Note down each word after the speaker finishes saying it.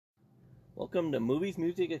Welcome to Movies,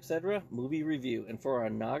 Music, etc. Movie Review. And for our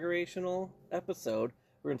inaugurational episode,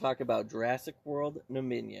 we're going to talk about Jurassic World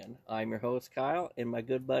Dominion. I'm your host, Kyle, and my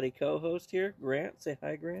good buddy co-host here, Grant. Say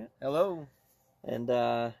hi, Grant. Hello. And,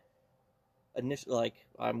 I'm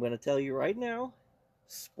going to tell you right now,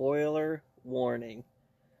 spoiler warning.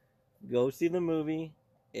 Go see the movie.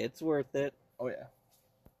 It's worth it. Oh, yeah.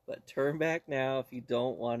 But turn back now if you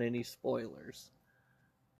don't want any spoilers.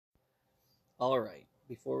 All right.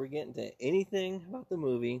 Before we get into anything about the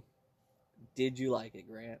movie, did you like it,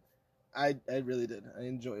 Grant? I really did. I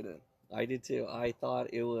enjoyed it. I did too. I thought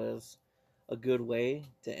it was a good way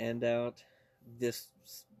to end out these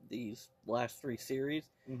last three series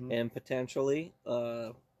and potentially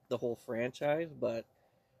the whole franchise. But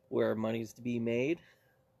where money's to be made,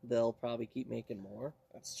 they'll probably keep making more.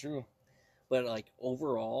 That's true. But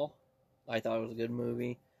overall, I thought it was a good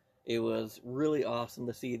movie. It was really awesome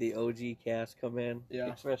to see the OG cast come in,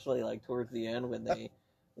 especially towards the end when they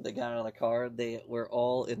got out of the car. They were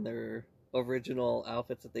all in their original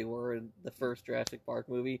outfits that they were in the first Jurassic Park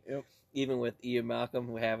movie. Yep. Even with Ian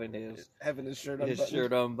Malcolm having his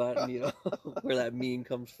shirt unbuttoned, where that meme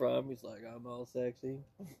comes from. He's like, "I'm all sexy."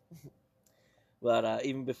 But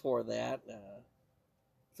even before that,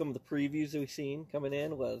 some of the previews that we've seen coming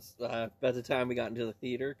in was by the time we got into the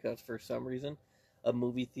theater, because for some reason, a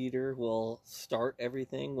movie theater will start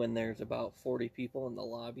everything when there's about 40 people in the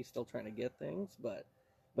lobby still trying to get things. But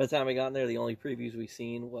by the time we got in there, the only previews we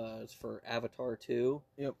seen was for Avatar 2.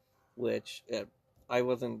 Yep. Which I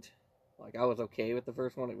wasn't, I was okay with the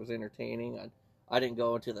first one. It was entertaining. I didn't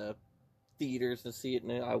go into the theaters to see it,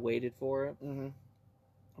 and I waited for it. Mm-hmm.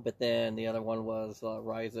 But then the other one was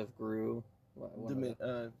Rise of Gru.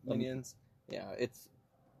 Minions. Yeah, it's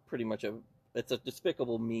pretty much it's a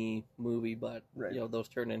Despicable Me movie, but those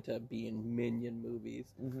turn into being Minion movies.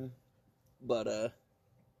 Mm-hmm. But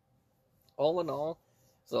all in all,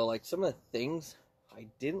 so some of the things I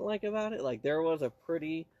didn't like about it, there was a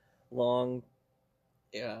pretty long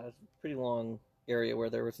area where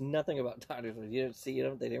there was nothing about dinosaurs. You didn't see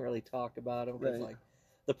them. They didn't really talk about them. Right.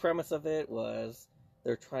 The premise of it was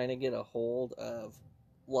they're trying to get a hold of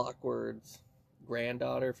Lockwood's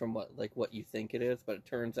granddaughter from what you think it is, but it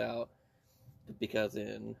turns out, because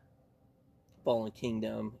in Fallen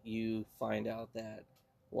Kingdom you find out that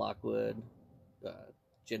Lockwood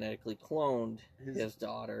genetically cloned his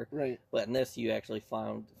daughter, right? But in this, you actually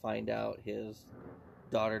find out his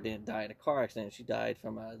daughter didn't die in a car accident. She died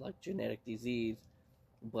from a genetic disease,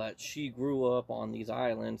 but she grew up on these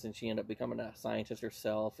islands and she ended up becoming a scientist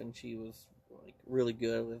herself, and she was really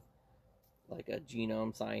good with a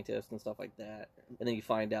genome scientist and stuff like that. And then you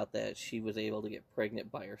find out that she was able to get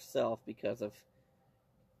pregnant by herself because of,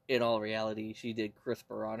 in all reality, she did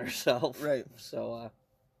CRISPR on herself. Right. So,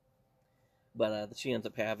 but she ends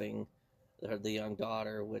up having the young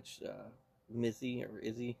daughter, which Missy or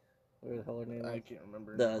Izzy, whatever the hell her name is. I can't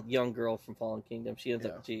remember. The young girl from Fallen Kingdom. She ends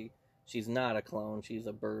up she's not a clone. She's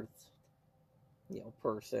a birth,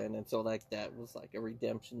 person, and so that was a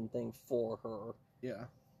redemption thing for her. Yeah.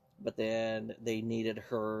 But then they needed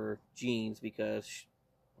her genes because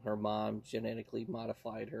her mom genetically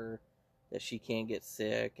modified her, that she can't get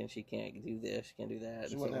sick and she can't do this, she can't do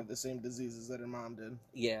that. She wouldn't have the same diseases that her mom did.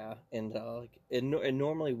 Yeah, and it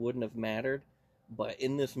normally wouldn't have mattered, but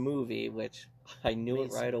in this movie, which I knew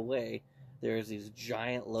it right away, there's these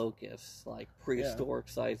giant locusts, prehistoric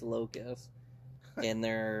sized locusts, and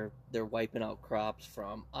they're wiping out crops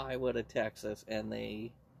from Iowa to Texas, and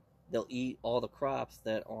they'll eat all the crops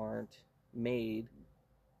that aren't made,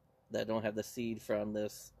 that don't have the seed from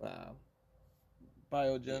this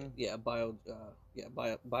Biogen.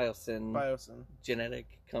 Biosyn genetic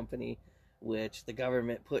company, which the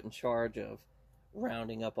government put in charge of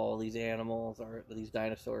rounding up all these animals or these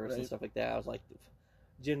dinosaurs and stuff like that. I was like,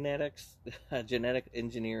 genetic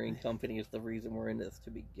engineering company is the reason we're in this to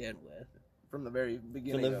begin with. From the very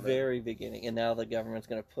beginning. Beginning, and now the government's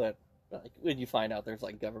going to put, when you find out there's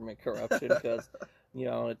government corruption, because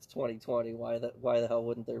it's 2020, why the hell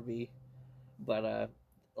wouldn't there be? But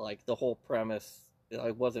the whole premise,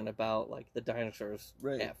 it wasn't about the dinosaurs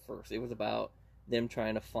at first. It was about them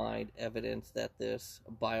trying to find evidence that this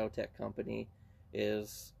biotech company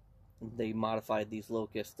they modified these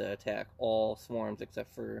locusts to attack all swarms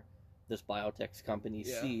except for this biotech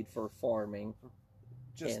company's seed for farming,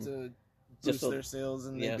 just to boost their sales,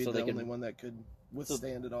 and they'd be the only one that could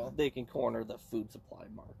withstand it all. They can corner the food supply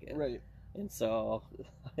market, right? And so,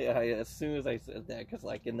 as soon as I said that, because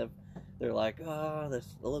they're like, the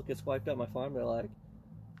locust wiped out my farm. They're like,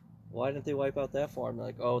 why didn't they wipe out that farm? They're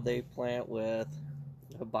like, oh, they plant with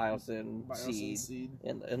a biosyn seed.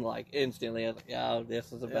 And instantly I was like, yeah,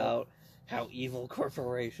 this is about how evil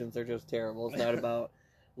corporations are just terrible. It's not about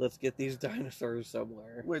let's get these dinosaurs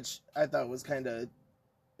somewhere. Which I thought was kind of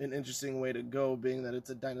an interesting way to go, being that it's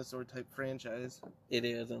a dinosaur type franchise. It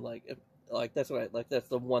is, and like that's that's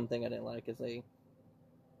the one thing I didn't like is they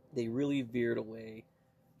really veered away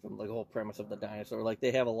from the whole premise of the dinosaur. Like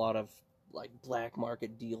they have a lot of like black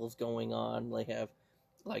market deals going on. They have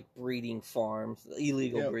like breeding farms,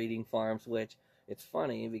 illegal breeding farms, which it's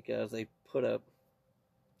funny because they put up,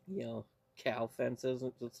 cow fences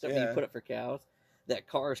and stuff you put up for cows that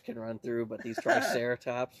cars can run through, but these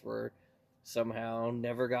triceratops were somehow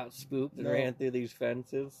never got spooked and ran through these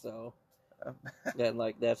fences. So and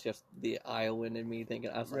like that's just the Iowan in me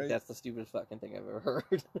thinking, I was like, that's the stupidest fucking thing I've ever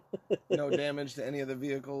heard. No damage to any of the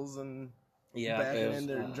vehicles and backing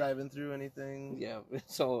into or driving through anything. Yeah,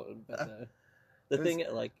 so but, the thing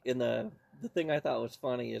like in the thing I thought was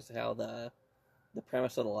funny is how the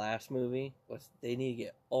premise of the last movie was they need to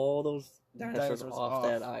get all those dinosaurs off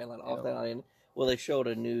that island. Well, they showed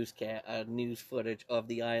a news footage of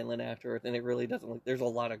the island afterwards, and it really doesn't look. There's a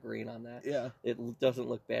lot of green on that. Yeah, it doesn't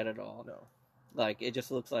look bad at all. No, like it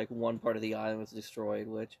just looks like one part of the island was destroyed,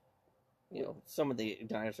 which, some of the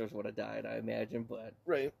dinosaurs would have died, I imagine. But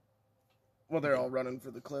right. Well, they're all running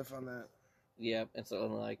for the cliff on that. Yep, and so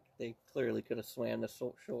like they clearly could have swam the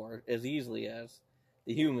shore as easily as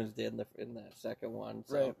the humans did in that second one.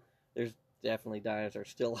 So there's definitely dinosaurs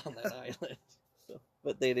still on that island. So,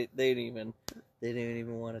 but they didn't even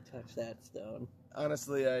want to touch that stone.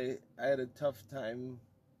 Honestly, I had a tough time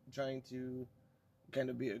trying to kind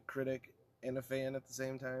of be a critic and a fan at the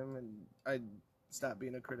same time, and I stopped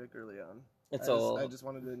being a critic early on. And so I just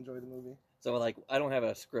wanted to enjoy the movie. So like I don't have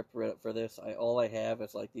a script read for this. All I have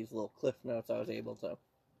is like these little cliff notes I was able to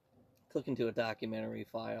click into a documentary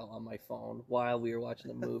file on my phone while we were watching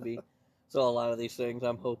the movie. So a lot of these things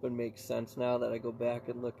I'm hoping make sense now that I go back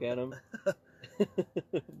and look at them.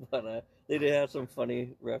 But they did have some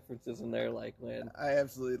funny references in there, like when I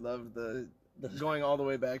absolutely loved the going all the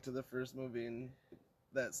way back to the first movie and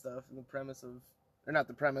that stuff, and the premise of, or not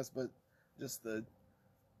the premise, but just the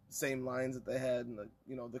same lines that they had, and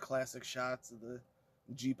the classic shots of the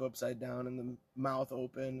Jeep upside down and the mouth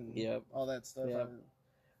open, and all that stuff. Yep.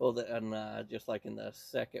 Well, and just like in the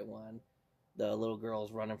second one, the little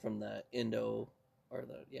girl's running from the Indoraptor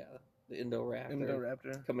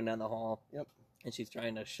coming down the hall. Yep. And she's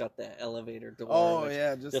trying to shut the elevator door. Oh,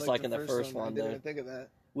 yeah, just like in the first one. I didn't even think of that.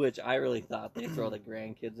 Which I really thought they'd throw the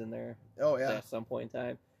grandkids in there. Oh, yeah. At some point in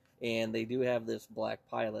time. And they do have this black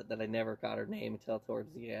pilot that I never got her name until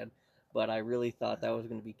towards the end. But I really thought that was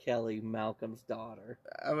going to be Kelly, Malcolm's daughter.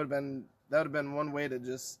 That would have been one way to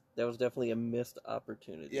just... That was definitely a missed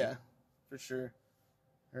opportunity. Yeah, for sure.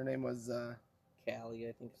 Her name was... Callie,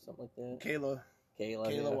 I think, something like that.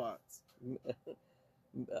 Kayla Watts.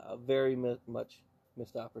 Very much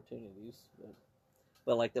missed opportunities.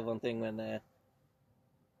 But like the one thing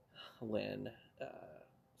when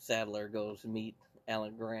Sadler goes to meet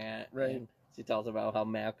Alan Grant, right? And she tells about how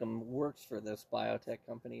Malcolm works for this biotech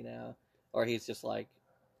company now, or he's just like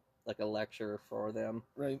a lecturer for them,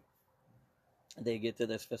 right? They get to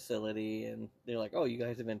this facility and they're like, "Oh, you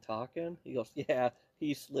guys have been talking?" He goes, "Yeah."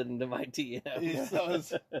 He slid into my DMs.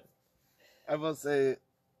 Yeah, I will say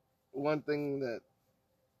one thing that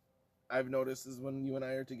I've noticed is when you and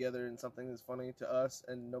I are together and something is funny to us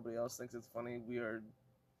and nobody else thinks it's funny, we are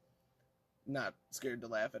not scared to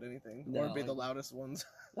laugh at anything or be the loudest ones.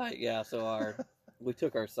 So we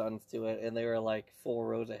took our sons to it, and they were like 4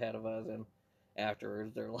 rows ahead of us, and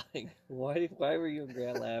afterwards they're like, why were you and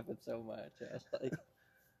Grant laughing so much? I was like,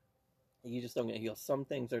 you just don't get, some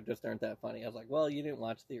things just aren't that funny. I was like, well, you didn't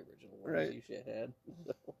watch the original one, right? You shithead.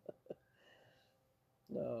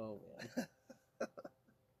 No, man.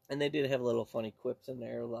 And they did have little funny quips in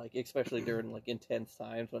there, like especially during like intense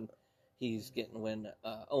times when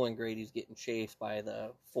Owen Grady's getting chased by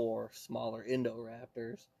the 4 smaller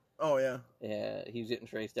Indoraptors. Oh yeah. Yeah, he's getting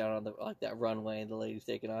chased down on that runway, and the lady's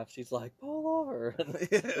taking off. She's like, "Pull over!" And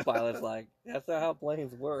the pilot's like, "That's not how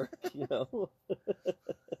planes work, you know."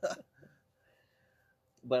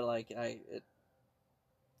 But like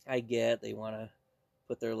I get they want to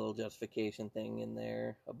put their little justification thing in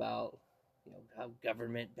there about how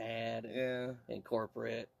government bad and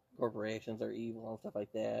corporations are evil and stuff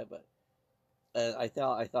like that, but I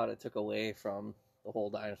thought it took away from the whole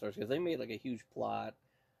dinosaurs, because they made like a huge plot,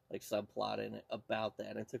 like subplot in it about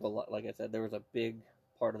that, and it took a lot. Like I said, there was a big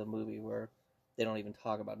part of the movie where they don't even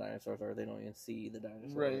talk about dinosaurs, or they don't even see the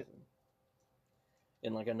dinosaurs. Right.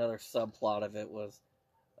 And like another subplot of it was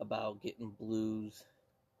about getting Blue's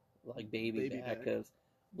baby back, because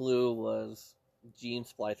Blue was gene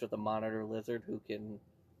spliced with a monitor lizard who can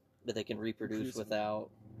that they can reproduce without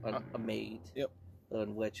a mate. Yep.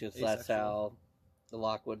 In which is Asexual. that's how the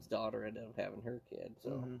Lockwood's daughter ended up having her kid.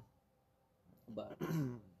 So, but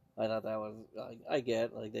I thought that was I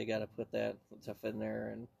get like they got to put that stuff in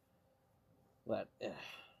there, and but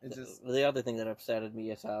the other thing that upsetted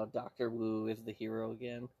me is how Dr. Wu is the hero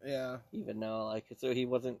again. Yeah. Even though so he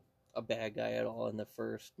wasn't a bad guy at all in the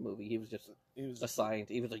first movie. He was just a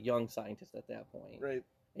scientist. He was a young scientist at that point, right?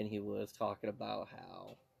 And he was talking about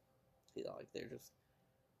how they're just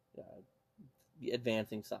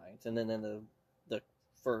advancing science, and then in the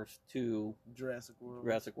first two Jurassic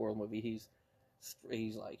World movie, he's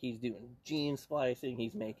doing gene splicing,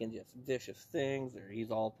 he's making just vicious things, or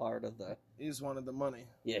he's all part of he just wanted the money.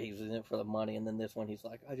 Yeah, he was in it for the money, and then this one he's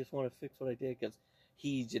like, I just want to fix what I did, because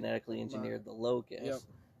he genetically engineered the locust. Yep.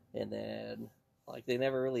 And then they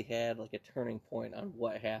never really had a turning point on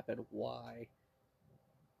what happened, why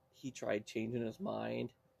he tried changing his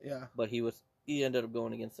mind. Yeah. But he ended up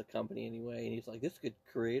going against the company anyway, and he's like, this could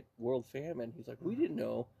create world famine. He's like, we didn't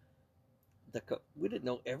know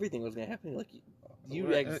everything was going to happen.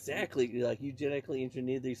 You genetically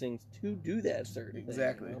engineered these things to do that certain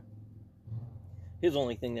exactly thing, His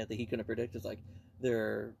only thing that he couldn't predict is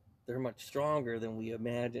they're much stronger than we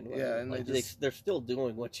imagined. Yeah, and they're still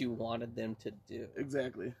doing what you wanted them to do.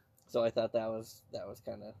 Exactly. So I thought that was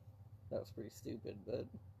pretty stupid, but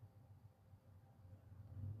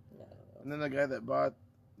I don't know. And then the guy that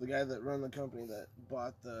run the company that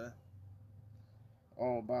bought the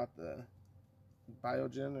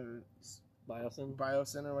Biogen or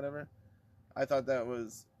Biosyn or whatever. I thought they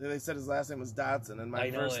said his last name was Dodson, and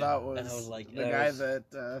my first thought was the guy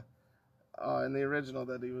that in the original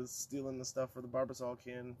that he was stealing the stuff for the Barbasol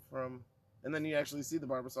can from, and then you actually see the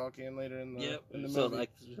Barbasol can later in the movie.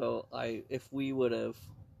 If we would have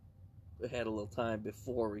had a little time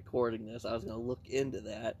before recording this, I was going to look into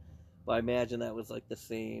that, but I imagine that was the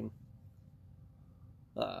same.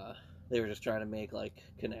 They were just trying to make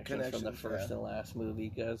connections from the first and last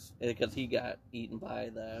movie because he got eaten by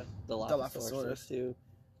the Dilophosaurus too.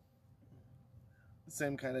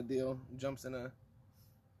 Same kind of deal. Jumps in a.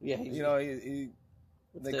 Yeah,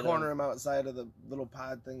 they corner him outside of the little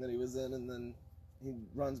pod thing that he was in, and then he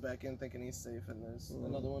runs back in thinking he's safe, and there's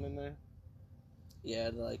another one in there. Yeah,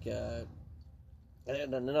 and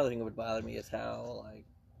another thing that would bother me is how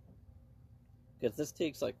because this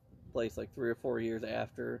takes place 3 or 4 years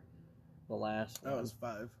after the last one. Oh, it was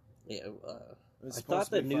 5. Yeah, I thought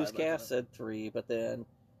the newscast said 3, but then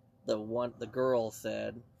the girl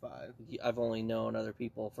said 5. I've only known other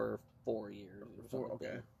people for 4 years or something.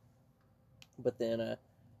 Okay. But then,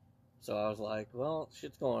 so I was like, well,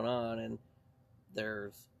 shit's going on, and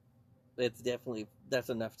that's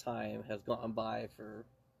enough time has gone by for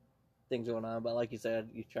things going on. But like you said,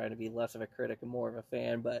 you're trying to be less of a critic and more of a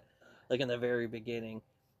fan. But in the very beginning,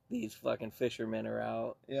 these fucking fishermen are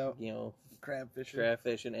out, crab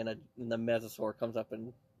fishing, and the mesosaur comes up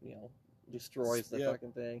and destroys the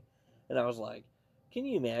fucking thing. And I was like, can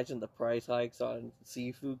you imagine the price hikes on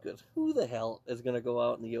seafood? Because who the hell is going to go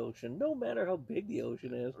out in the ocean, no matter how big the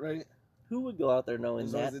ocean is? Right. Who would go out there knowing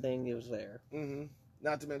thing was there? Mm-hmm.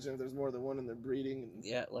 Not to mention if there's more than one and they're breeding.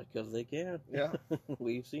 Yeah, because they can. Yeah.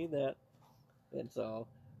 We've seen that. And so,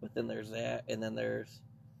 but then there's that, and then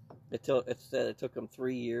it said it took them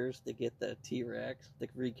 3 years to get the T-Rex, to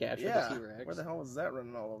recapture the T-Rex. Where the hell was that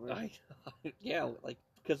running all over?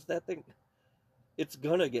 Because that thing, it's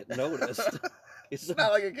gonna get noticed. It's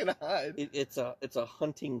not like it can hide. It's a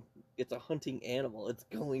hunting animal. It's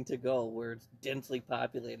going to go where it's densely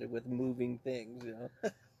populated with moving things.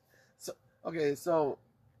 So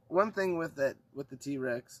one thing with the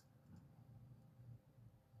T-Rex,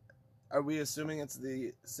 are we assuming it's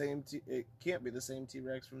the same? It can't be the same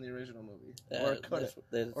T-Rex from the original movie, or could it?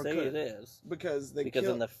 They say it is because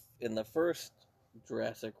in the first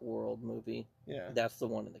Jurassic World movie, that's the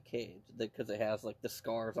one in the cage because it has the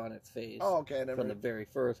scars on its face. Oh, okay. From the very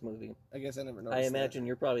first movie. I guess I never noticed. I imagine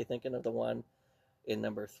you're probably thinking of the one in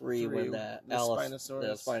number 3 when the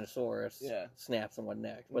Spinosaurus snaps in one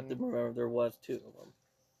neck. But remember, there was 2 of them.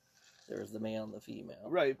 There was the male and the female.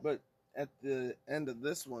 Right, but at the end of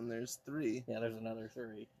this one, there's 3. Yeah, there's another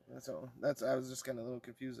 3. That's all. I was just kind of a little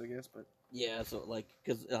confused, I guess, but yeah. So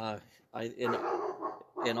because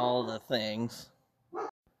in all the things.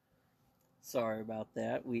 Sorry about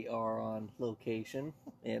that. We are on location,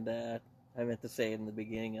 and I meant to say in the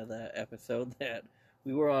beginning of the episode that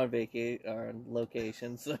we were on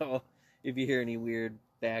location. So if you hear any weird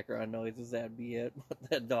background noises, that'd be it. But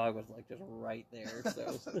that dog was just right there.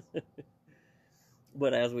 So,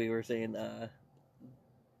 but as we were saying,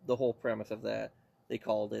 the whole premise of that, they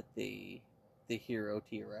called it the the hero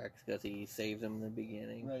T-Rex because he saves him in the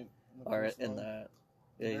beginning, Right. or in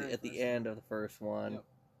at the end of the first one. Yep.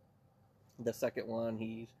 The second one,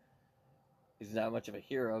 he's not much of a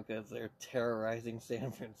hero because they're terrorizing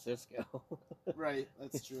San Francisco. Right,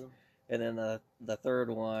 that's true. And then the third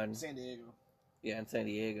one, San Diego. yeah, in San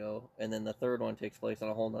Diego, and then the third one takes place on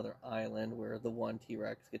a whole nother island where the one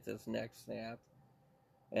T-Rex gets his neck snapped.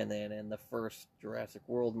 And then in the first Jurassic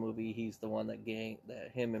World movie, he's the one that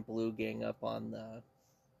him and Blue gang up on the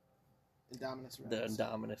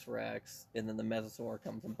Indominus Rex, and then the Mesosaur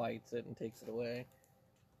comes and bites it and takes it away.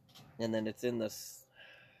 And then it's in this,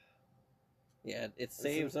 yeah, it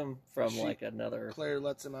saves him from like another. Claire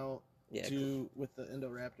lets him out yeah, with the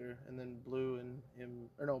Indoraptor, and then Blue and him,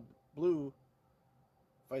 or no, Blue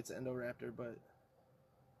fights the Indoraptor, but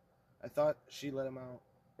I thought she let him out.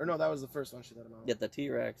 Or no, that was the first one she let him out. Yeah, the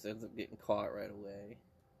T-Rex ends up getting caught right away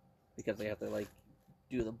because they have to like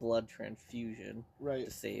do the blood transfusion right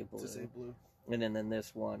to save Blue. And then in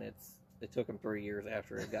this one, it took him 3 years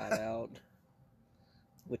after it got out,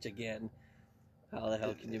 which again, how the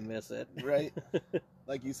hell can you miss it? Right.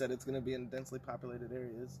 Like you said, it's going to be in densely populated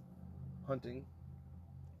areas, hunting.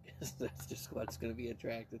 That's just what it's going to be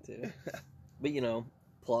attracted to. But you know,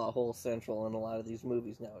 plot hole central in a lot of these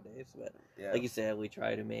movies nowadays. But yeah. Like you said, we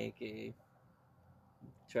try to be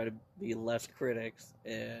less critics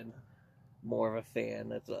and more of a fan.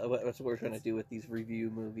 That's what we're trying to do with these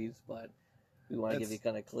review movies. But we want to give you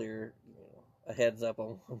kind of clear, a heads up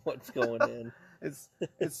on what's going in. It's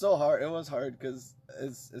so hard. It was hard because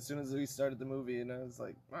as soon as we started the movie, and I was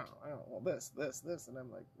like, wow, this, and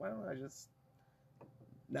I'm like, why don't I just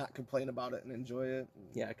not complain about it and enjoy it?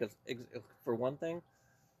 Yeah, because for one thing,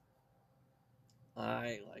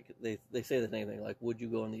 they say the same thing, like, would you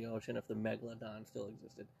go in the ocean if the megalodon still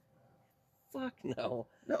existed? Fuck no.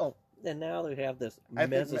 No. And now they have this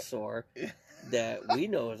Mesosaur that we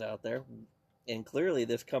know is out there, and clearly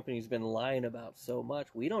this company's been lying about so much.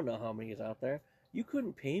 We don't know how many is out there. You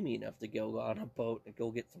couldn't pay me enough to go on a boat and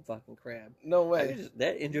go get some fucking crab. No way.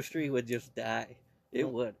 That industry would just die. It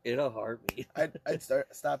would. In a heartbeat. I'd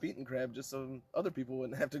stop eating crab just so other people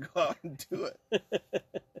wouldn't have to go out and do it.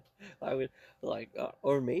 I would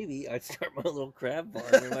or maybe I'd start my little crab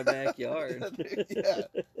farm in my backyard. Yeah.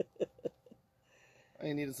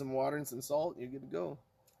 I needed some water and some salt. You're good to go.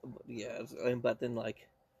 Yeah, but then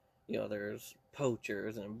there's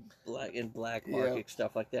poachers and black market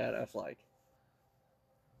stuff like that. I was like,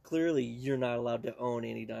 clearly you're not allowed to own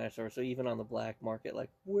any dinosaurs. So even on the black market, like,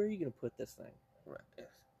 where are you going to put this thing? Right.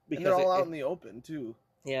 Because and they're all out in the open too.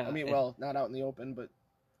 Yeah. I mean, not out in the open, but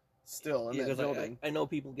still in that building. I know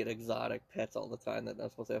people get exotic pets all the time that not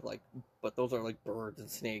supposed to have, but those are like birds and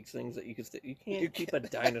snakes, things that you can you can't keep a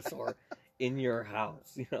dinosaur in your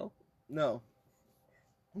house, No.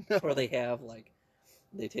 Or they have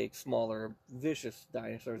they take smaller vicious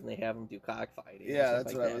dinosaurs and they have them do cockfighting. Yeah,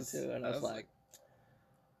 that's what I was too. And I was like,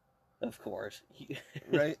 of course.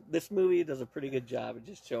 Right. This movie does a pretty good job of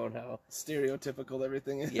just showing how stereotypical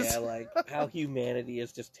everything is. Yeah, how humanity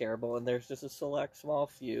is just terrible, and there's just a select small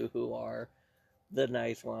few who are the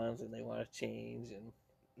nice ones, and they want to change.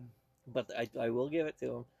 But I will give it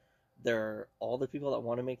to them. All the people that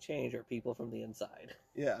want to make change are people from the inside.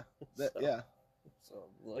 Yeah. So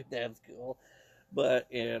that's cool.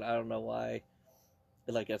 And I don't know why,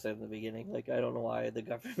 like I said in the beginning, I don't know why the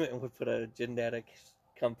government would put a genetic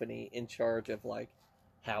company in charge of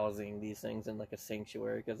housing these things in a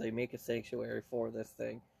sanctuary, because they make a sanctuary for this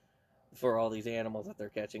thing, for all these animals that they're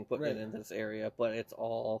catching, putting it in this area, but it's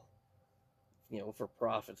all for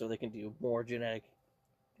profit, so they can do more genetic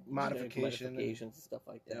modifications and stuff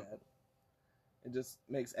like that. Yep. It just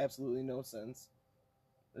makes absolutely no sense.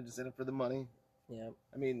 They're just in it for the money. Yeah.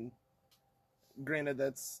 I mean, granted,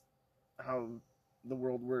 that's how the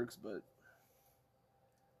world works, but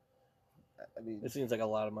I mean, it seems like a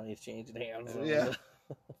lot of money is changing hands. Yeah.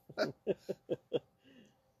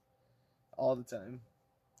 All the time.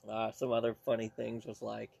 Some other funny things was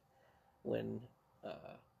when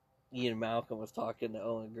Ian Malcolm was talking to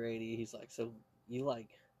Owen Grady. He's like, "So you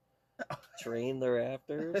train the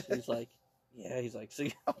raptors?" He's like, "Yeah." He's like, "So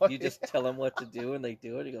you just tell them what to do and they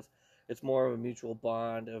do it?" He goes, "It's more of a mutual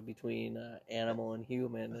bond between animal and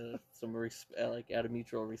human, and some out of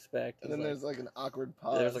mutual respect." And then there's an awkward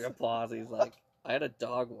pause. There's a pause. He's like, "I had a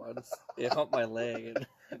dog once. It humped my leg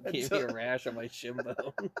and gave me a rash on my shin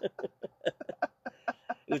bone."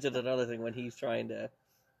 Which is another thing when he's trying to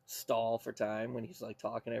stall for time, when he's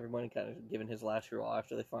talking to everyone and kind of giving his last hurrah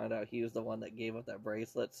after they find out he was the one that gave up that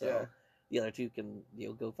bracelet. So the other two can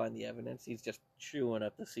go find the evidence. He's just chewing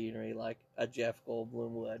up the scenery like a Jeff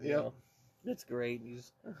Goldblum would. You know? It's great.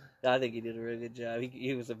 I think he did a really good job.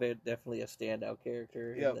 He was definitely a standout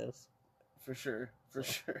character in this. For sure.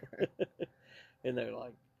 And they're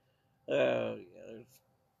like, oh yeah,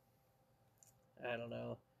 I don't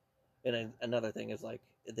know. And then another thing is like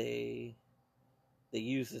they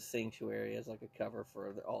use the sanctuary as like a cover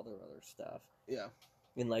for all their other stuff. Yeah.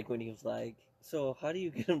 And like when he was like, so how do you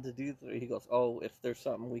get them to do that? He goes, oh, if there's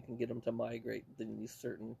something we can get them to migrate in these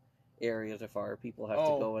certain areas if our people have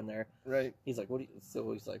to go in there. Right. He's like,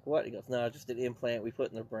 so he's like, what? He goes, no, just an implant we put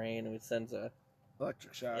in their brain and it sends a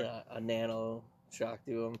electric shock, a nano shock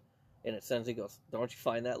to him, and it sends. He goes, don't you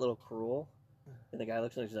find that a little cruel? And the guy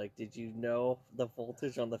looks at him and he's like, did you know the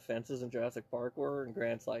voltage on the fences in Jurassic Park were? And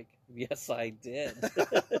Grant's like, yes, I did.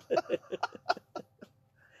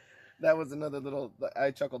 That was another little,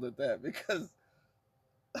 I chuckled at that because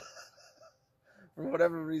for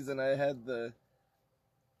whatever reason I had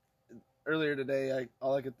earlier today,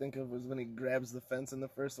 all I could think of was when he grabs the fence in the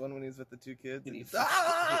first one when he's with the two kids. And he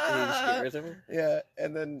scares him. Yeah,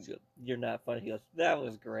 and then... You're not funny. He goes, that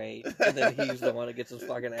was great. And then he's the one that gets his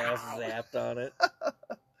fucking ass zapped on it.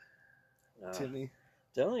 Timmy.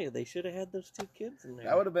 Telling you, they should have had those two kids in there.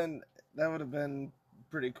 That would have been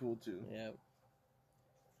pretty cool, too. Yeah.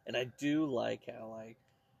 And I do like how,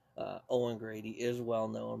 Owen Grady is well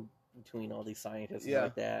known between all these scientists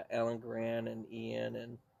like that. Alan Grant and Ian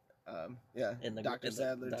and Dr.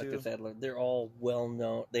 Sadler too. Dr. Sadler, they're all well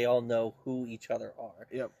known. They all know who each other are.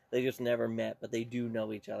 Yep. They just never met, but they do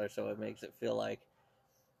know each other, so it makes it feel like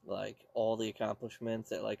all the accomplishments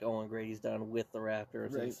that like Owen Grady's done with the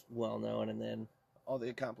Raptors is well known, and then all the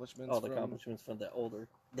accomplishments from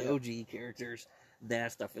the OG characters,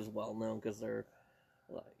 that stuff is well known because they're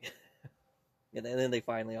like, and then they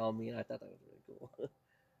finally all meet. I thought that was really cool.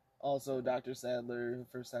 Also, Dr. Sadler, the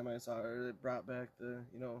first time I saw her, it brought back the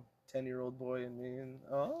 10-year-old boy in me, and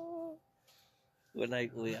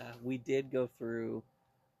we did go through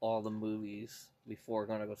all the movies before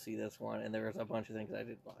going to go see this one, and there was a bunch of things I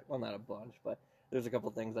did like. Well, not a bunch, but there's a couple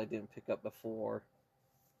of things I didn't pick up before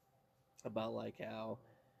about like how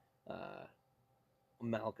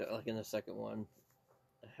Malcolm, like in the second one,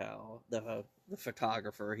 how the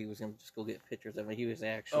photographer, he was going to just go get pictures of it. He was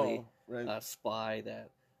actually a spy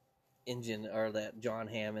that John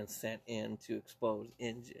Hammond sent in to expose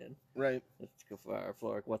Ingen. Right.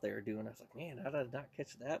 For what they were doing. I was like, man, how did I not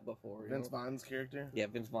catch that before? Vince Vaughn's character? Yeah,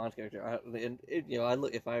 Vince Vaughn's character. I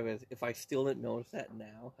look, if I still didn't notice that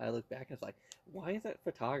now, I look back and it's like, why is that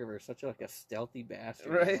photographer such a stealthy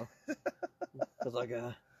bastard? Right.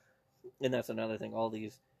 Because and that's another thing, all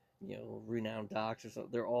these, renowned doctors,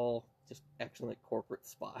 they're all just excellent corporate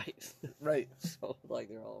spies. Right. So,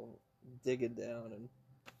 they're all digging down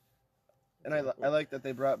and I like that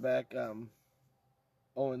they brought back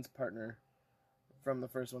Owen's partner from the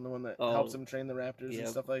first one, the one that helps him train the Raptors and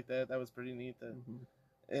stuff like that. That was pretty neat.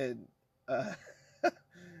 And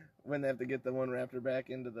when they have to get the one Raptor back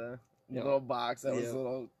into the little box, that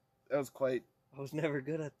was quite. I was never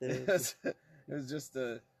good at this. It was just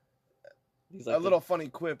a little funny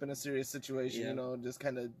quip in a serious situation, just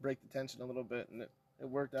kind of break the tension a little bit, and it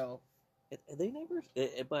worked out.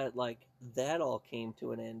 But that all came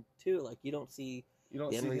to an end too. You don't see the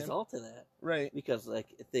end result of that, right? Because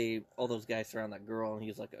all those guys surround that girl, and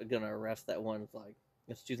he's gonna arrest that one.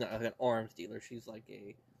 She's not an arms dealer; she's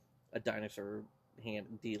a dinosaur hand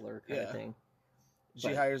dealer kind of thing.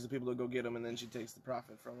 She hires the people to go get them, and then she takes the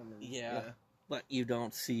profit from them. But you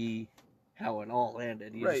don't see how it all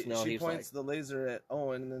ended. You right? Just know she points the laser at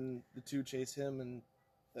Owen, and then the two chase him, and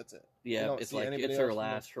that's it. Yeah, it's it's her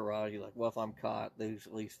last hurrah. You're like, well, if I'm caught,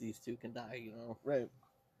 at least these two can die, Right.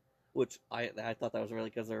 Which I thought that was really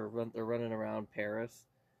because they're running around Paris.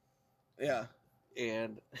 Yeah.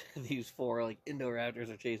 And these four Indoraptors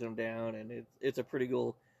are chasing them down, and it's a pretty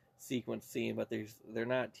cool sequence scene. But they're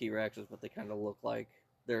not T-Rexes, but they kind of look like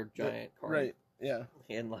they're giant cars. Right. Yeah.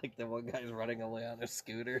 And the one guy's running away on a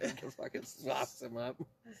scooter and just fucking swaps him up.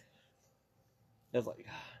 It's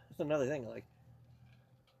it's another thing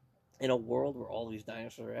in a world where all these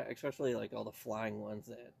dinosaurs, especially all the flying ones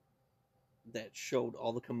that showed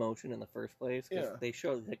all the commotion in the first place, because they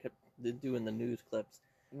showed they kept doing the news clips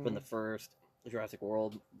from the first Jurassic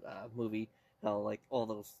World movie, how all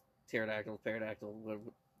those pterodactyls,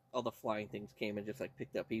 all the flying things came and just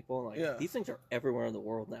picked up people. These things are everywhere in the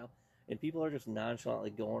world now, and people are just nonchalantly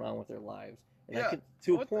going on with their lives. And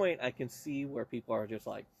to a point, I can see where people are just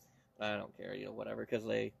I don't care, whatever, because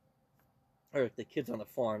or the kids on the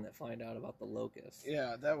farm that find out about the locusts.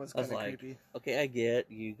 Yeah, that was kind of creepy. Okay, I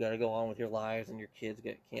get you got to go on with your lives, and your kids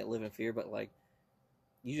can't live in fear. But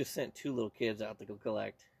you just sent two little kids out to go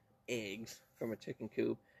collect eggs from a chicken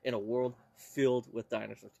coop, in a world filled with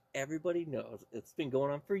dinosaurs. Everybody knows it's been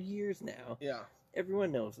going on for years now. Yeah.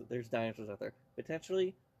 Everyone knows that there's dinosaurs out there,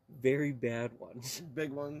 potentially very bad ones,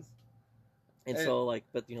 big ones. And so, like,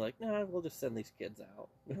 but you're like, nah, we'll just send these kids out.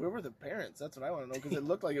 Where were the parents? That's what I want to know, because it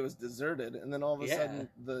looked like it was deserted, and then all of a sudden,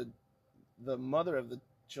 the mother of the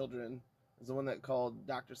children is the one that called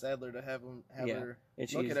Dr. Sadler to have her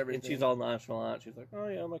look at everything. And she's all nonchalant. She's like, oh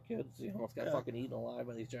yeah, my kids, almost got fucking eaten alive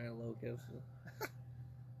by these giant locusts.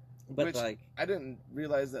 But which, like, I didn't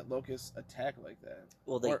realize that locusts attack like that.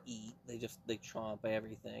 Well, they eat. They chomp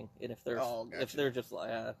everything, and if they're just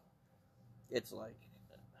like, it's like.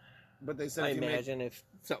 But they said, I imagine if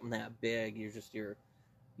something that big,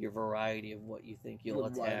 your variety of what you think you'll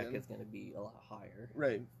attack is going to be a lot higher.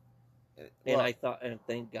 Right. And I thought, and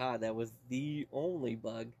thank God that was the only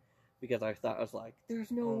bug, because I thought, I was like, there's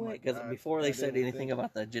no way. Because before they said anything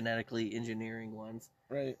about the genetically engineering ones.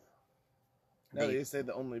 Right. Now they say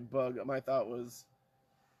the only bug, my thought was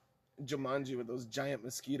Jumanji with those giant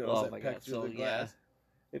mosquitoes that peck through the glass.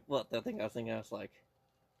 Well, the thing I was thinking, I was like,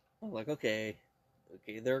 okay,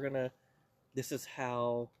 they're gonna. This is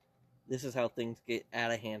how things get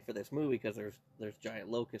out of hand for this movie, because there's giant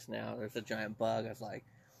locusts now. There's a giant bug. I was like,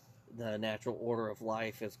 the natural order of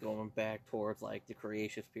life is going back towards like the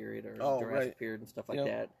Cretaceous period or Jurassic period and stuff like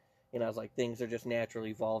that. And I was like, things are just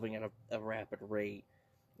naturally evolving at a rapid rate.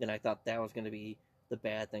 And I thought that was going to be the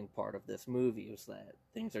bad thing part of this movie, was that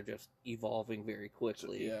things are just evolving very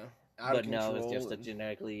quickly. Yeah, but no, it's just a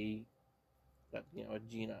genetically. A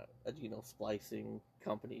genome splicing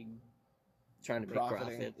company trying to make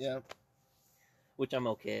profits. Yeah. Which I'm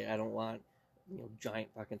okay. I don't want, giant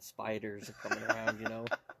fucking spiders coming around,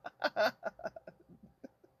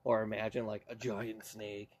 Or imagine like a giant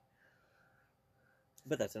snake.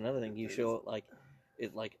 But that's another thing. You show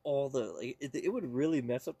it would really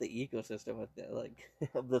mess up the ecosystem with that,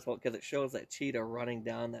 of this one, because it shows that cheetah running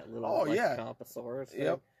down that little Compassaurus thing.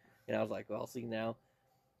 Yep. And I was like, well, see now.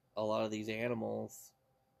 A lot of these animals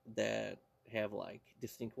that have like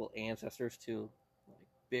distinctive ancestors to like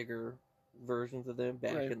bigger versions of them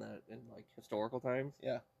back in like historical times.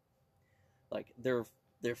 Yeah. Like their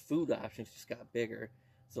food options just got bigger.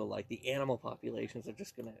 So like the animal populations are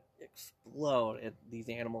just gonna explode, and these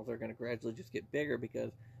animals are gonna gradually just get bigger,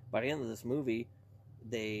 because by the end of this movie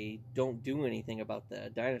they don't do anything about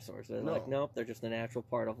the dinosaurs. They're like, nope, they're just a natural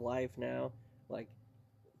part of life now. Like,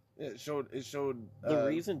 it showed the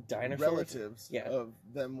reason dinosaurs relatives of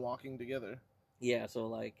them walking together. Yeah, so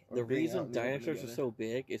like the reason dinosaurs are so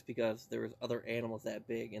big is because there was other animals that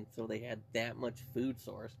big, and so they had that much food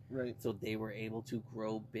source. Right. So they were able to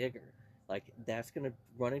grow bigger. Like, that's gonna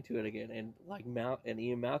run into it again, and like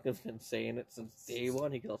Ian Malcolm's been saying it since day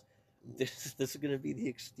one. He goes, "This is gonna be the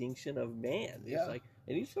extinction of man." Yeah. He's like,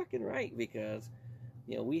 and he's fucking right, because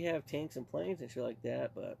we have tanks and planes and shit like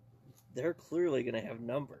that, but they're clearly going to have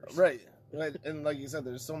numbers. Right. And like you said,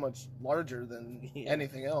 they're so much larger than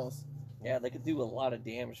anything else. Yeah, they could do a lot of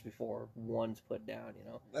damage before one's put down,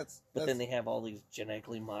 But then they have all these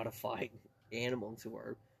genetically modified animals who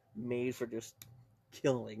are made for just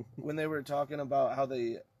killing. When they were talking about how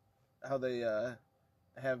they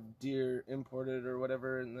have deer imported or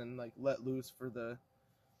whatever, and then like let loose for the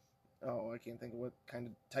I can't think of what kind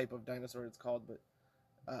of type of dinosaur it's called, but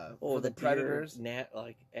for the predators,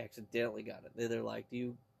 accidentally got it. They're like,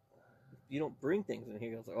 you don't bring things in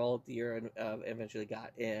here. It's like, all deer eventually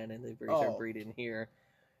got in, and they started breeding here.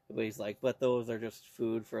 But he's like, but those are just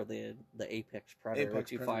food for the apex predator,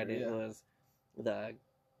 which you find it was the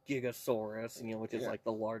Gigasaurus, which is like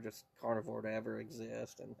the largest carnivore to ever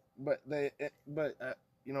exist. And but now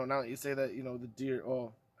that you say that, the deer.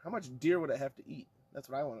 Oh, how much deer would it have to eat? That's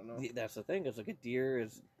what I want to know. That's the thing. It's like a deer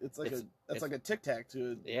is. It's like a Tic Tac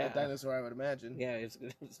to a dinosaur, I would imagine. Yeah, it's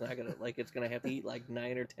not gonna it's gonna have to eat like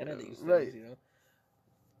 9 or 10 of these things, right?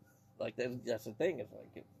 Like that's the thing. It's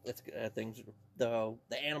like things. The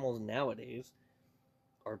animals nowadays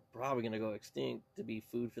are probably gonna go extinct to be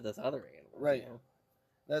food for this other animal. Right.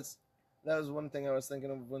 That was one thing I was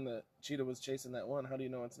thinking of when the cheetah was chasing that one. How do you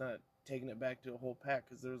know it's not taking it back to a whole pack?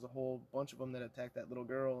 Because there was a whole bunch of them that attacked that little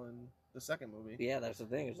girl in the second movie. Yeah, that's the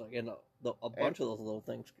thing. It's like a bunch of those little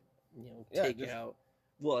things, take out.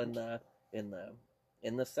 Well, in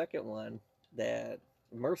the second one, that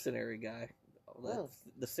mercenary guy,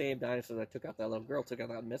 the same dinosaur that took out that little girl, took out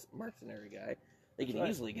that mercenary guy. They can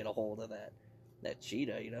easily get a hold of that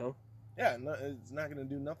cheetah, Yeah, no, it's not going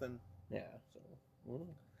to do nothing. Yeah. So,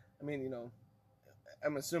 I mean,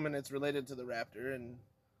 I'm assuming it's related to the raptor, and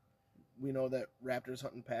we know that raptors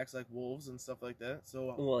hunt in packs like wolves and stuff like that.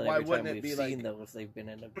 So Well, why every wouldn't time it we've be seen like those, they've been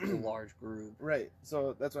in a large group. right?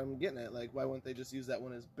 So that's what I'm getting at. Like, why wouldn't they just use that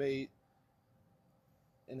one as bait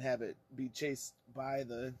and have it be chased by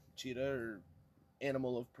the cheetah or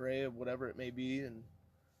animal of prey or whatever it may be, and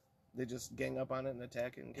they just gang up on it and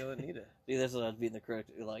attack it and kill it and eat it. See, this is being the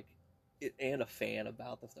correct, like, and a fan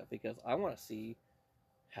about the stuff, because I want to see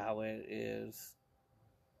how it is,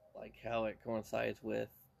 like, how it coincides with,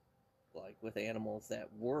 like, with animals that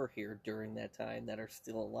were here during that time that are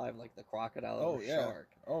still alive, like the crocodile or the shark.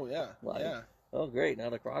 Oh yeah. Like, yeah. oh great, now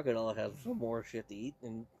the crocodile has some more shit to eat,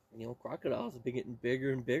 and crocodiles have been getting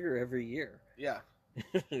bigger and bigger every year. Yeah.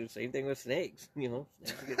 Same thing with snakes. Snakes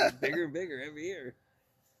are getting bigger and bigger every year.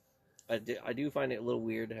 I do find it a little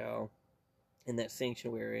weird how in that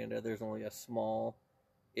sanctuary area there's only a small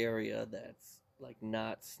area that's like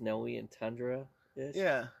not snowy and tundra.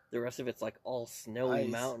 Yeah. The rest of it's like all snowy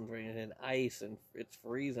Ice. mountains and ice, and it's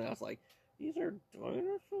freezing. I was like, these are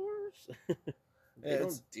dinosaurs. They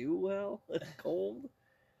don't do well. It's cold.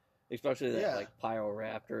 Especially that like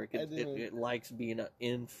Pyroraptor. It likes being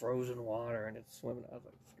in frozen water and it's swimming. I was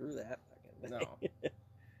like, screw that. No.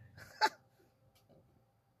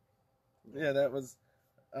 Yeah, that was.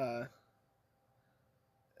 Now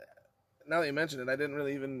that you mention it, I didn't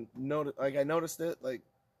really even notice. Like, I noticed it, like,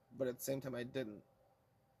 but at the same time, I didn't.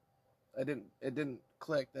 It didn't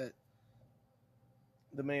click that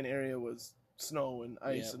the main area was snow and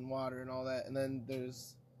ice and water and all that, and then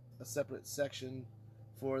there's a separate section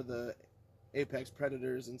for the apex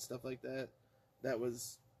predators and stuff like that. That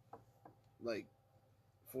was like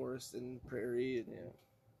forest and prairie and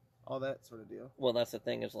all that sort of deal. Well, that's the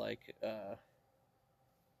thing is like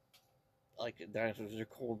dinosaurs are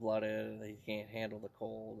cold-blooded and they can't handle the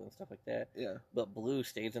cold and stuff like that. Yeah. But Blue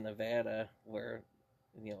stays in Nevada where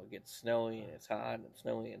it gets snowy and it's hot and it's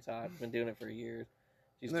snowy and it's hot. She's been doing it for years.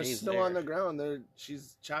 And there's snow on the ground.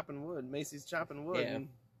 She's chopping wood. Macy's chopping wood. Yeah.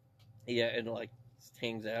 Yeah, and like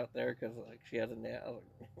hangs out there because like she has a net. I was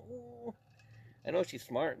like, oh. I know she's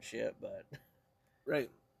smart and shit, but right.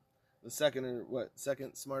 The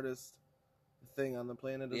second smartest thing on the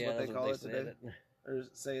planet is what they call it today, or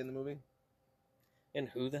say in the movie. And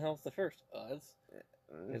who the hell's the first? Us?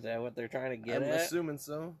 Is that what they're trying to get at? I'm assuming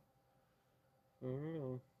so.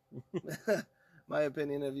 My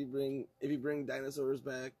opinion: if you bring dinosaurs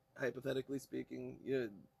back, hypothetically speaking,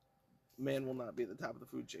 man will not be at the top of the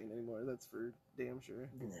food chain anymore. That's for damn sure.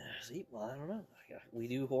 See, well, I don't know. We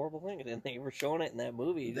do horrible things, and they were showing it in that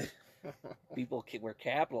movie. People were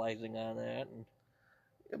capitalizing on that, and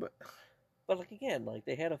but like again, like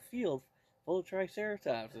they had a field full of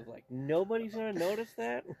Triceratops. It's like nobody's gonna notice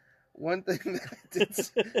that. One thing that I did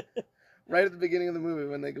right at the beginning of the movie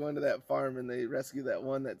when they go into that farm and they rescue that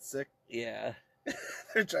one that's sick. Yeah,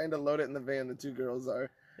 they're trying to load it in the van. The two girls are,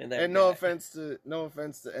 and no offense to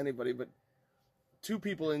anybody, but two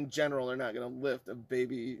people in general are not gonna lift a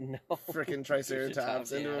baby freaking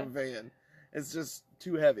Triceratops into a van. It's just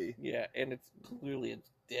too heavy. Yeah, and it's clearly it's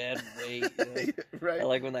dead weight. Right. I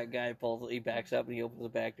like when that guy he backs up and he opens the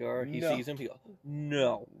back door. He sees him. He goes,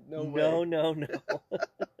 no, way. no.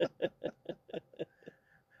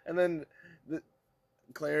 And then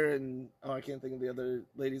Claire and I can't think of the other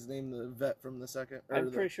lady's name. The vet from the second.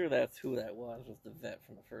 I'm pretty sure that's who that was the vet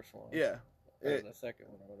from the first one. Yeah. Or the second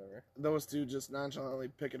one or whatever. Those two just nonchalantly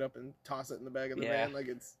pick it up and toss it in the back of the van like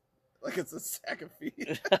it's a sack of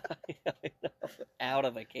feed. Out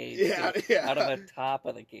of a cage. Yeah. Out of the top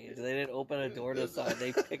of the cage. They didn't open a door to the side.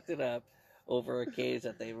 They picked it up over a cage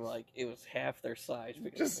that they were like, it was half their size.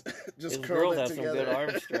 Just girls have together. some good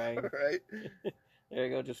arm strength. Right? There you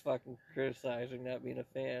go, just fucking criticizing, not being a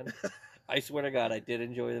fan. I swear to God, I did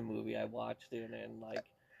enjoy the movie. I watched it, and like,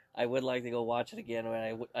 I would like to go watch it again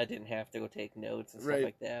when I didn't have to go take notes and stuff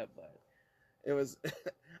like that. But it was,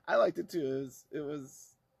 I liked it too. It was.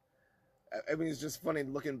 I mean, it's just funny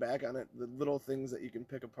looking back on it. The little things that you can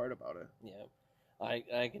pick apart about it. Yeah,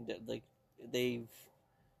 I can like they've.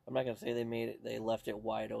 I'm not gonna say they made it. They left it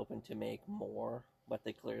wide open to make more, but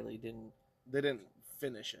they clearly didn't. They didn't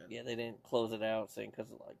finish it. Yeah, they didn't close it out, saying because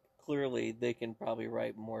like clearly they can probably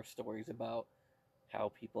write more stories about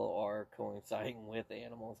how people are coinciding with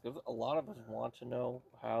animals, because a lot of us want to know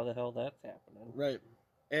how the hell that's happening. Right,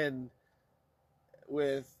 and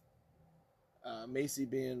with Macy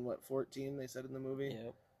being 14, they said in the movie.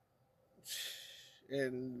 Yep.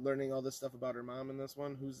 And learning all this stuff about her mom in this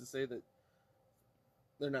one, who's to say that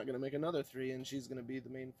they're not going to make another 3 and she's going to be the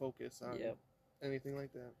main focus on anything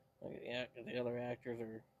like that. Yeah, because the other actors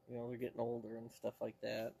are, they're getting older and stuff like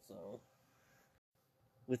that. So,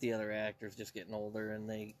 with the other actors just getting older, and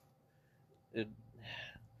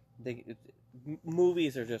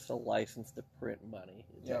movies are just a license to print money,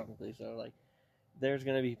 Yeah. technically. So like, there's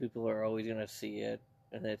gonna be people who are always gonna see it,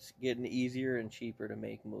 and it's getting easier and cheaper to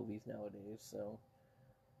make movies nowadays. So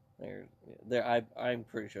I'm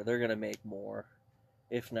pretty sure they're gonna make more.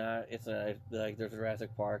 If not, it's like there's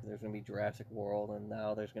Jurassic Park, there's gonna be Jurassic World, and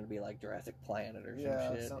now there's gonna be like Jurassic Planet or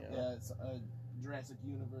some shit. Yeah, it's a Jurassic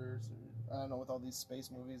Universe, or I don't know, with all these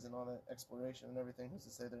space movies and all that exploration and everything. Who's to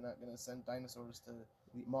say they're not gonna send dinosaurs to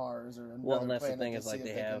Mars or another and that's planet the thing to is see like if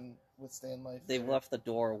they can withstand life? they've there. left the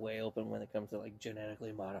door way open when it comes to like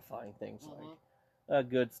genetically modifying things. Mhm. Like a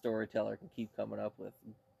good storyteller can keep coming up with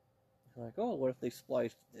like, oh, what if they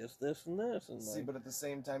spliced this, and this, and See, like, but at the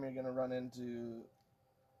same time, you're gonna run into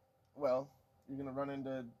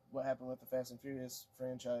what happened with the Fast and Furious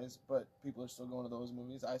franchise, but people are still going to those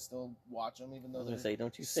movies. I still watch them, even I though was they're gonna say,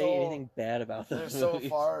 don't you say so- anything bad about they're those so movies.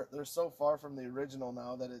 far. They're so far from the original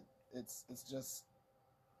now that it's just.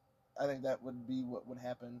 I think that would be what would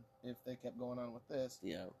happen if they kept going on with this.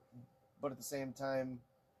 Yeah, But at the same time,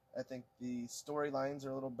 I think the storylines are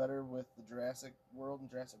a little better with the Jurassic World and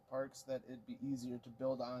Jurassic Parks. That it'd be easier to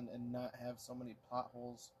build on and not have so many plot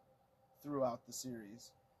holes throughout the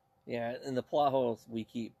series. yeah, and the plot holes we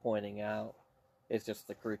keep pointing out is just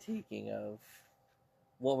the critiquing of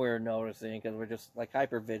what we're noticing because we're just like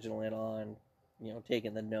hyper vigilant on,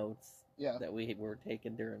 taking the notes Yeah. that we were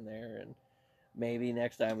taking during there, and maybe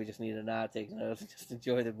next time we just need to not take notes and just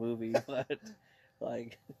enjoy the movie. But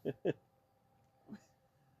like,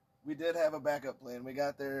 We did have a backup plan. We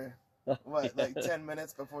got there, like 10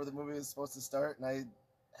 minutes before the movie was supposed to start, and I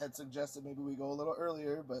had suggested maybe we go a little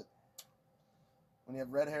earlier, but when you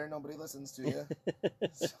have red hair, nobody listens to you.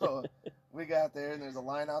 So we got there, and there's a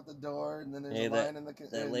line out the door, and then there's Hey, a line in the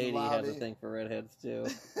that lady has a thing for redheads too.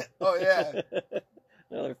 Oh yeah,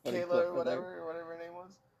 Another funny Kayla clip or in whatever there. her name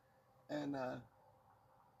was, and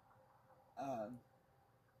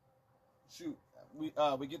shoot,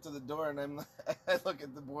 we get to the door, and I'm I look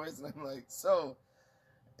at the boys, and I'm like, so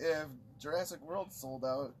if Jurassic World sold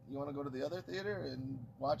out, you want to go to the other theater and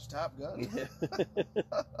watch Top Gun? Yeah.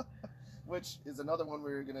 Which is another one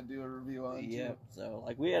we were gonna do a review on. Yeah, Too. so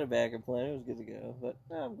like we had a backup plan, it was good to go, but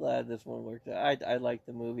I'm glad this one worked out. I liked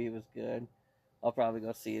the movie, it was good. I'll probably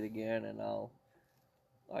go see it again, and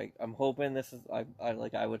I'm hoping this is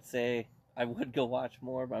I would say I would go watch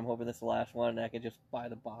more, but I'm hoping this is the last one, and I could just buy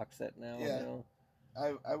the box set now. Yeah.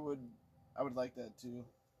 I would like that too.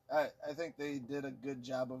 I think they did a good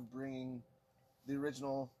job of bringing the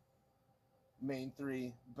original main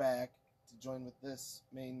three back to join with this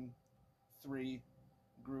main three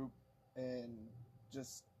group and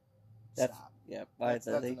just stop. Yeah, That's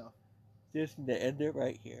they enough. just need to end it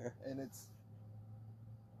right here. And it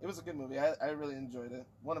was a good movie. I really enjoyed it.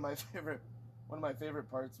 One of my favorite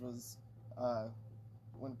parts was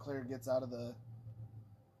when Claire gets out of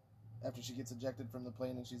after she gets ejected from the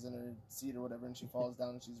plane and she's in her seat or whatever, and she falls down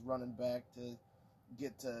and she's running back to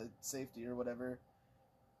get to safety or whatever.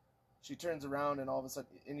 She turns around and all of a sudden,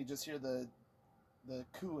 and you just hear the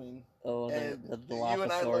cooing. Oh, and the you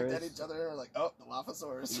and I looked at Dilophosaurus. each other and we're like, "Oh, the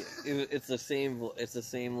Dilophosaurus." It's the same. It's the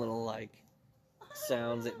same little like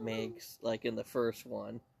sounds it makes like in the first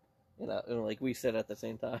one. And like we said at the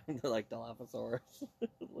same time, like Dilophosaurus.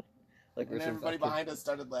 Like And everybody behind us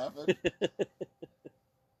started laughing.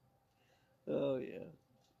 Oh yeah.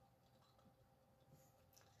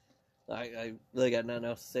 I really got nothing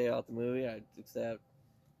else to say about the movie. Except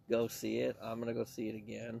go see it. I'm gonna go see it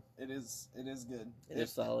again. It is good. It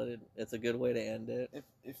is solid. It's a good way to end it.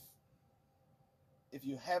 If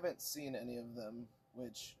you haven't seen any of them,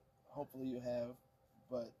 which hopefully you have,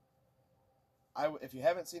 but if you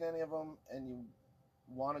haven't seen any of them and you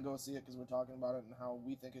want to go see it because we're talking about it and how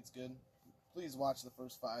we think it's good, please watch the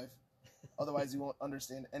first 5. Otherwise, you won't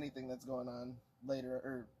understand anything that's going on later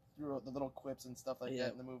or through the little quips and stuff like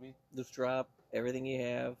that in the movie. Just drop everything you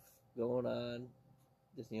have going on.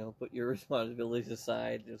 Just put your responsibilities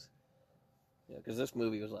aside. Just because this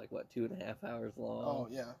movie was like what 2.5 hours long. Oh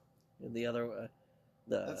yeah. And the other,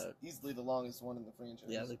 that's easily the longest one in the franchise.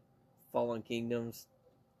 Yeah, the Fallen Kingdom's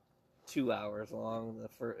 2 hours long.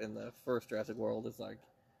 The first Jurassic World is like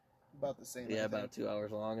about the same. Yeah, about 2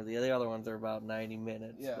 hours long. And the other ones are about 90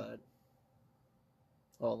 minutes. Yeah. But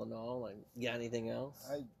all in all, like, you got anything else?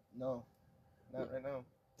 No, not right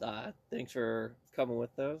now. Thanks for coming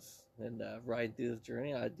with us and riding through this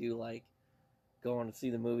journey. I do like going to see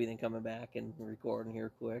the movie, then coming back and recording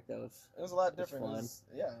here quick. It was a lot different. Fun.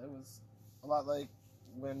 It was a lot like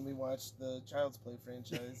when we watched the Child's Play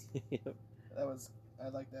franchise. Yep. I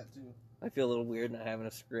like that too. I feel a little weird not having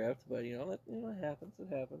a script, but it happens.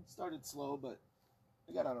 It happens. Started slow, but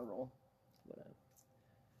we got on a roll. But,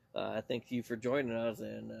 Thank you for joining us,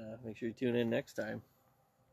 and make sure you tune in next time.